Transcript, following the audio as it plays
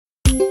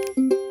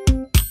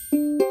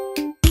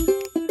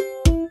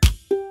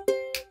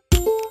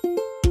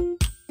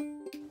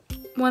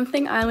One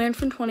thing I learned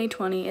from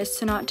 2020 is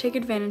to not take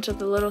advantage of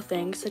the little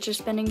things, such as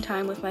spending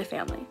time with my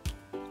family.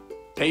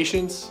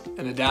 Patience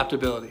and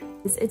adaptability.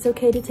 It's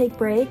okay to take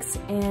breaks,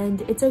 and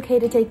it's okay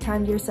to take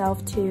time to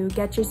yourself to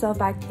get yourself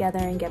back together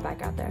and get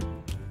back out there.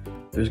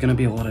 There's going to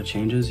be a lot of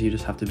changes, you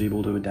just have to be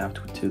able to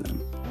adapt to them.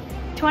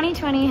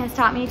 2020 has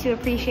taught me to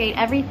appreciate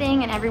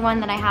everything and everyone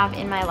that I have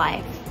in my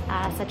life,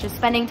 such as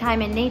spending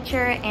time in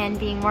nature and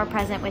being more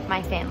present with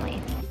my family.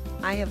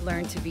 I have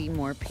learned to be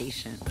more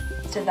patient.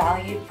 To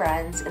value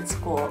friends and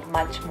school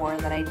much more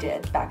than I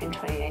did back in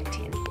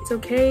 2019. It's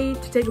okay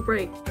to take a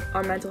break.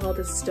 Our mental health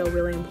is still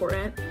really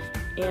important,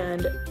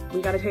 and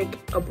we gotta take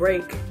a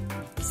break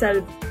instead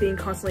of being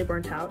constantly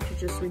burnt out, to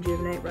just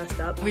rejuvenate, rest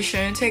up. We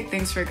shouldn't take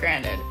things for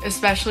granted,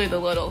 especially the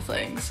little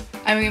things.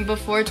 I mean,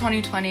 before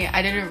 2020,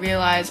 I didn't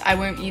realize I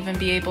wouldn't even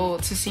be able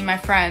to see my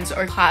friends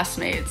or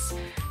classmates.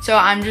 So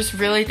I'm just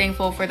really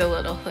thankful for the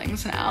little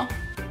things now.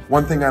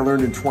 One thing I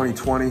learned in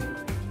 2020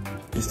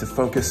 is to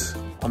focus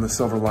on the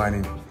silver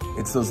lining.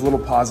 It's those little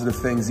positive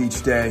things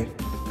each day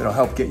that'll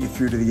help get you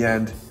through to the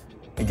end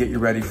and get you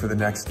ready for the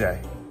next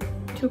day.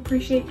 To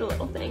appreciate the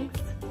little things.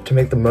 To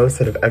make the most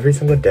out of every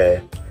single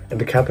day, and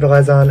to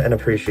capitalize on and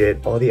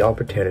appreciate all the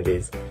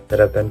opportunities that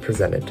have been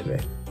presented to me.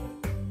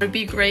 I would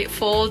be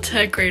grateful to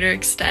a greater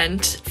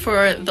extent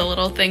for the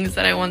little things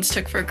that I once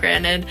took for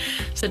granted,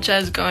 such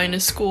as going to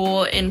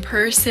school in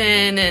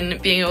person and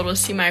being able to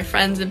see my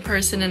friends in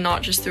person and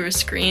not just through a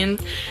screen.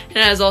 It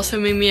has also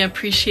made me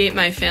appreciate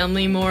my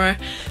family more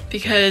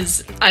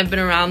because I've been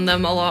around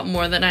them a lot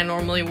more than I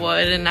normally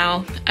would, and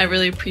now I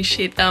really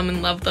appreciate them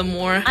and love them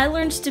more. I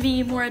learned to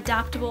be more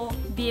adaptable,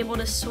 be able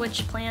to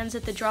switch plans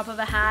at the drop of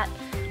a hat,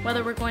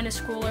 whether we're going to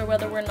school or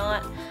whether we're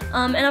not.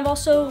 And I've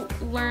also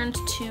learned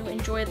to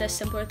enjoy the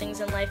simpler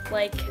things in life,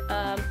 like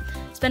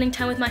spending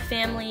time with my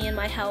family and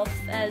my health,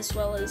 as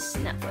well as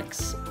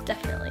Netflix,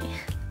 definitely.